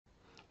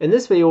In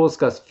this video, we'll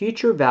discuss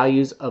future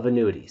values of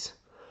annuities.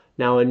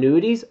 Now,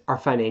 annuities are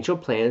financial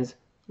plans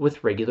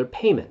with regular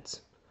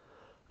payments.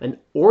 An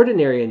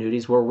ordinary annuity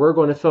is where we're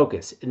going to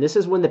focus, and this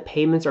is when the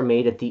payments are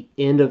made at the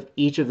end of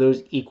each of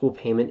those equal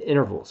payment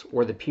intervals,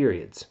 or the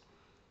periods.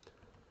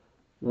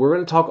 We're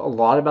going to talk a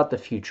lot about the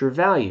future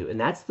value, and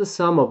that's the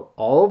sum of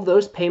all of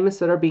those payments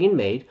that are being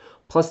made,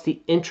 plus the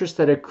interest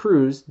that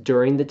accrues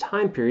during the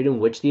time period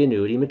in which the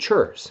annuity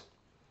matures.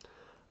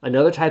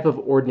 Another type of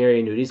ordinary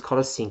annuity is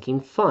called a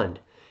sinking fund.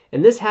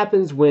 And this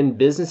happens when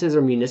businesses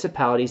or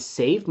municipalities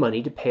save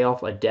money to pay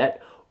off a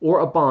debt or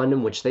a bond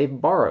in which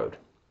they've borrowed.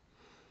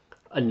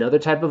 Another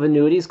type of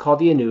annuity is called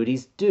the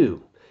annuities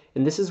due.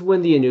 And this is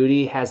when the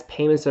annuity has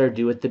payments that are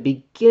due at the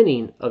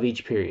beginning of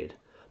each period.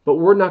 But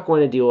we're not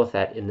going to deal with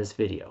that in this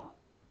video.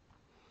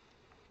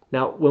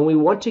 Now, when we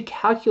want to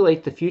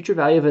calculate the future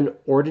value of an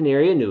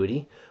ordinary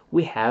annuity,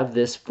 we have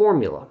this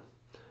formula,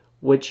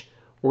 which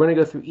we're going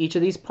to go through each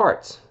of these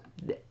parts.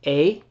 The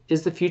A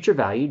is the future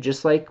value,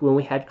 just like when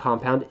we had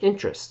compound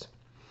interest.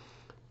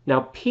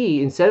 Now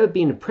P, instead of it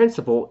being a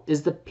principal,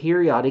 is the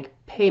periodic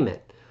payment.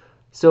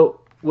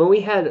 So when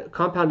we had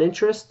compound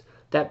interest,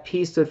 that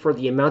P stood for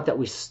the amount that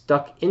we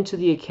stuck into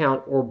the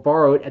account or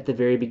borrowed at the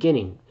very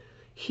beginning.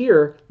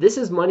 Here, this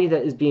is money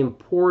that is being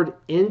poured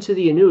into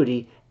the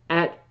annuity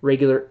at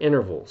regular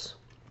intervals.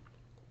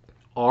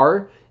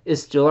 R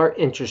is still our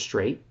interest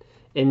rate,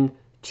 and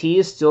T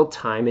is still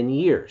time in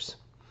years.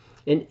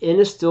 And N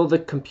is still the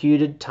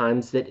computed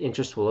times that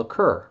interest will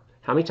occur.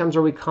 How many times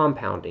are we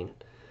compounding?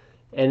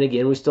 And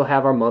again, we still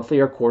have our monthly,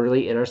 our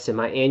quarterly, and our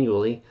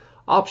semi-annually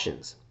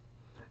options.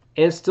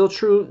 And it's still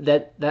true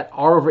that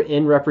R over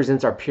N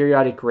represents our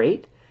periodic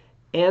rate,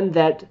 and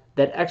that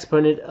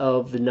exponent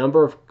of the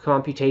number of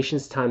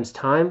computations times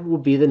time will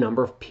be the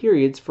number of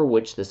periods for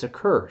which this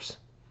occurs.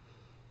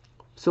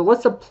 So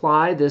let's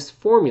apply this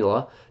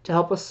formula to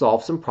help us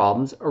solve some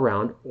problems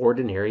around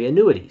ordinary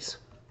annuities.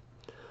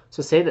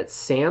 So say that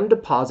Sam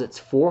deposits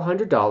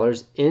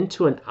 $400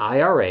 into an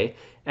IRA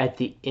at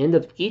the end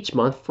of each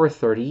month for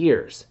 30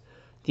 years.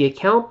 The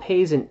account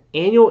pays an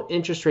annual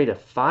interest rate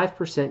of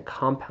 5%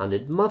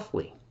 compounded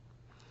monthly.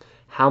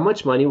 How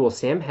much money will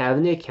Sam have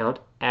in the account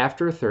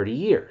after 30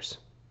 years?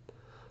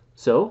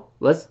 So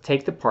let's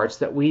take the parts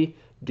that we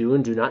do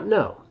and do not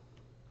know.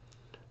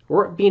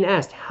 We're being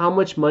asked how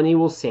much money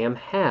will Sam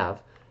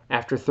have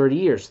after 30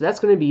 years. So that's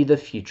going to be the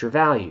future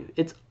value.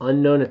 It's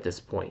unknown at this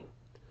point.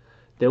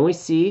 Then we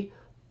see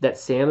that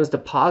Sam is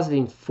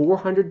depositing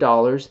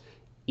 $400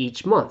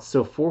 each month.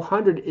 So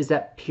 $400 is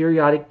that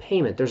periodic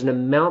payment. There's an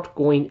amount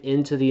going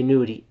into the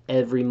annuity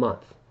every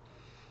month.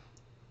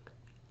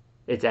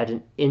 It's at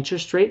an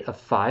interest rate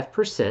of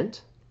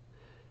 5%,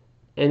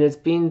 and it's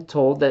being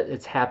told that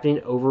it's happening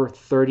over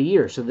 30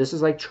 years. So this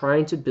is like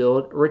trying to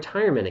build a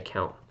retirement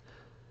account.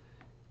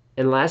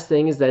 And last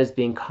thing is that it's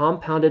being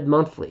compounded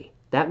monthly.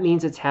 That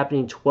means it's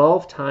happening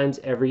 12 times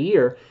every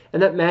year,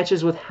 and that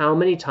matches with how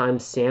many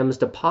times Sam is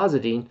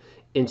depositing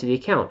into the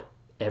account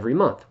every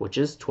month, which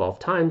is 12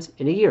 times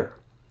in a year.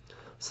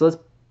 So let's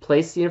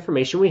place the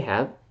information we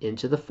have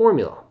into the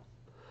formula.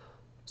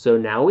 So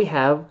now we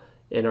have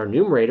in our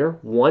numerator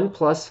 1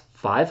 plus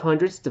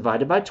 500ths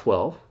divided by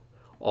 12,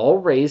 all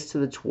raised to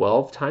the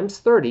 12 times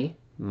 30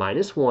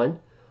 minus 1,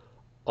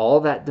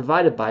 all that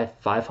divided by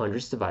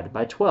 500ths divided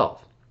by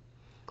 12.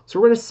 So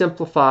we're going to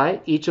simplify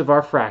each of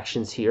our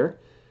fractions here,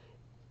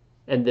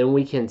 and then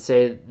we can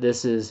say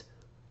this is,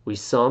 we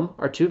sum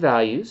our two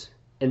values,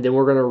 and then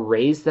we're going to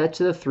raise that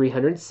to the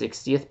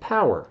 360th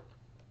power.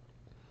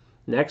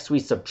 Next, we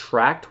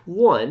subtract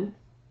 1,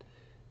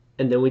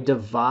 and then we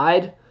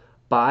divide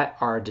by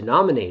our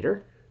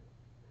denominator,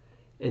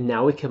 and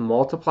now we can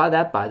multiply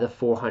that by the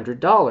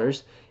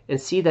 $400 and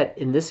see that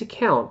in this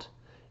account,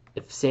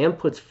 if Sam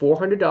puts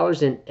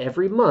 $400 in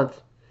every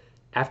month,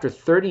 after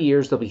 30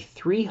 years, there'll be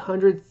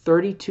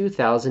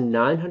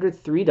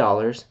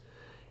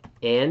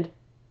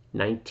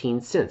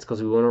 $332,903.19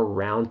 because we want to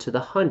round to the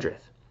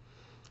hundredth.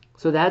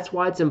 So that's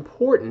why it's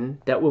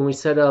important that when we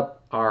set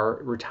up our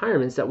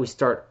retirements that we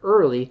start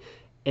early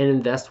and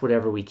invest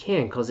whatever we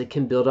can, because it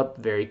can build up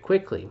very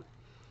quickly.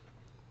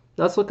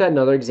 Now let's look at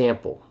another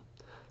example.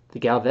 The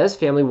Galvez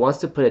family wants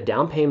to put a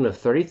down payment of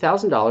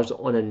 $30,000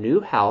 on a new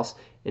house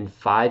in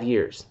 5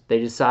 years. They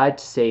decide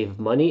to save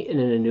money in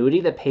an annuity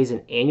that pays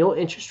an annual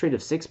interest rate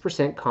of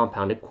 6%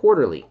 compounded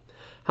quarterly.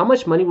 How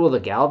much money will the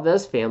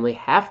Galvez family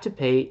have to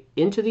pay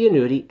into the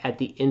annuity at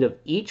the end of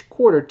each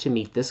quarter to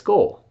meet this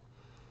goal?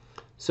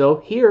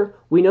 So here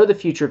we know the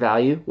future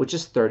value, which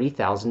is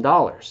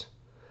 $30,000.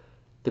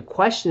 The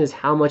question is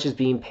how much is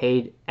being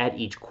paid at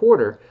each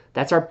quarter.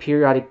 That's our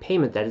periodic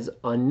payment that is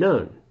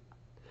unknown.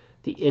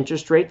 The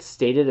interest rate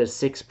stated as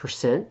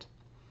 6%.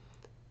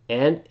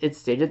 And it's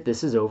stated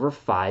this is over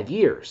 5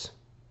 years.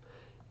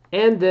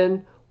 And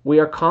then we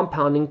are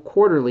compounding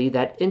quarterly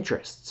that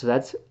interest. So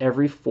that's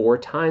every 4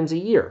 times a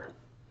year.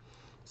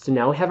 So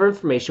now we have our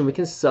information we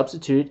can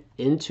substitute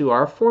into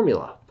our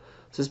formula.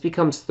 So this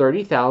becomes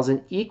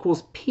 30,000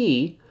 equals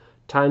P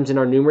times in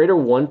our numerator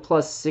 1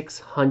 plus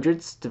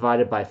 600ths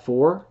divided by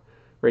 4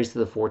 raised to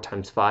the 4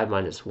 times 5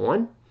 minus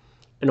 1.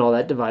 and all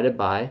that divided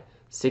by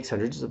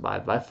 600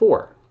 divided by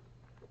 4.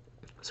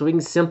 So we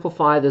can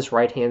simplify this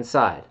right-hand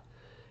side.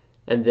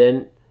 And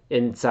then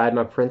inside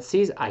my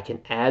parentheses, I can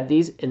add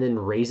these and then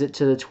raise it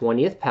to the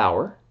 20th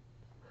power.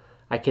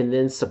 I can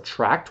then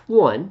subtract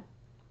 1,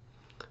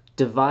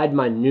 divide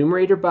my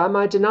numerator by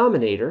my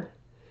denominator,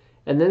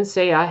 and then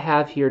say I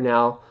have here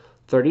now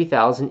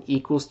 30,000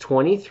 equals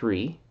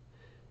 23,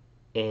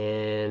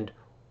 and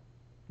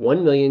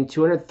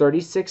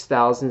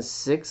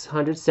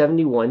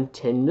 1,236,671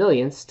 10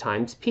 millionths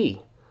times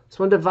P. So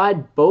I'm going to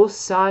divide both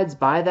sides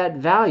by that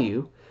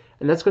value,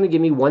 and that's going to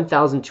give me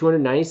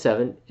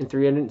 1,297 and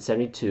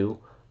 372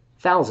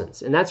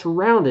 thousandths. And that's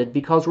rounded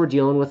because we're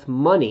dealing with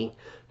money,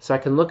 so I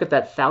can look at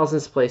that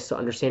thousandths place to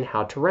understand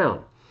how to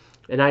round.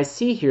 And I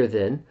see here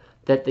then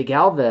that the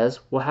Galvez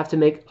will have to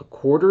make a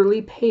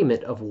quarterly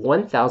payment of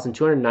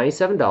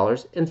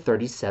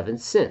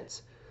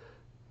 $1,297.37.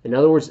 In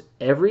other words,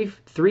 every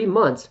 3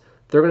 months,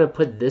 they're going to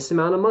put this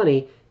amount of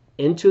money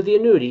into the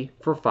annuity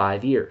for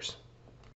 5 years.